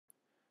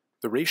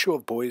The ratio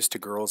of boys to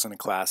girls in a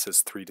class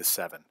is 3 to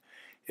 7.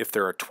 If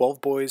there are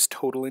 12 boys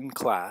total in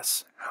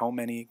class, how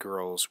many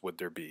girls would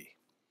there be?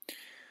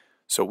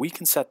 So we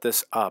can set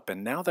this up,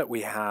 and now that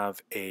we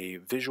have a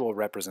visual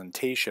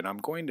representation, I'm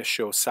going to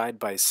show side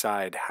by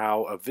side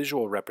how a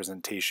visual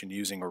representation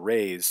using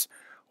arrays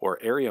or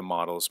area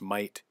models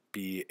might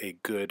be a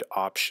good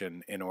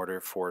option in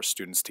order for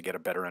students to get a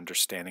better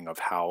understanding of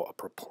how a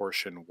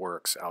proportion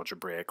works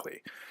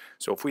algebraically.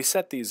 So if we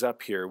set these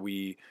up here,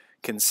 we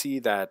can see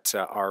that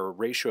our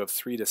ratio of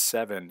 3 to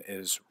 7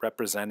 is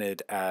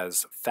represented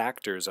as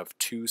factors of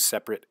two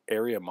separate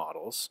area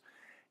models.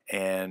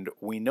 And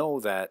we know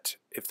that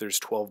if there's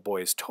 12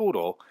 boys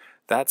total,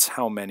 that's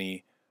how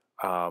many,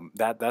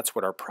 that's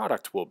what our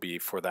product will be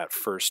for that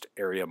first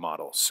area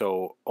model.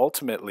 So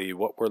ultimately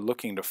what we're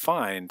looking to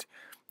find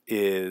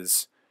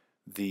is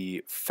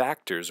the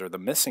factors or the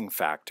missing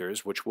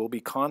factors, which will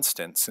be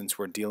constant since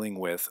we're dealing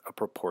with a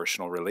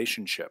proportional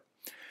relationship.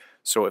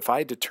 So if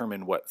I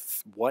determine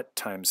what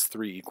times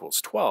 3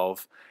 equals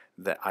 12,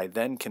 that I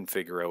then can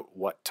figure out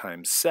what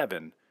times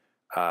 7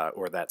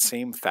 or that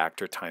same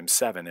factor times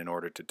 7 in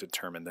order to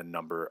determine the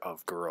number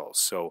of girls.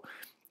 So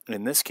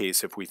in this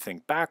case, if we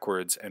think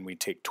backwards and we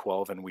take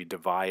 12 and we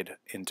divide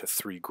into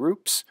 3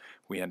 groups,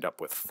 we end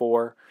up with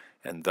 4,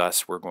 and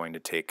thus we're going to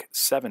take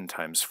 7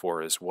 times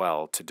 4 as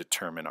well to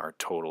determine our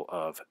total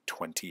of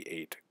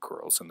 28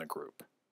 girls in the group.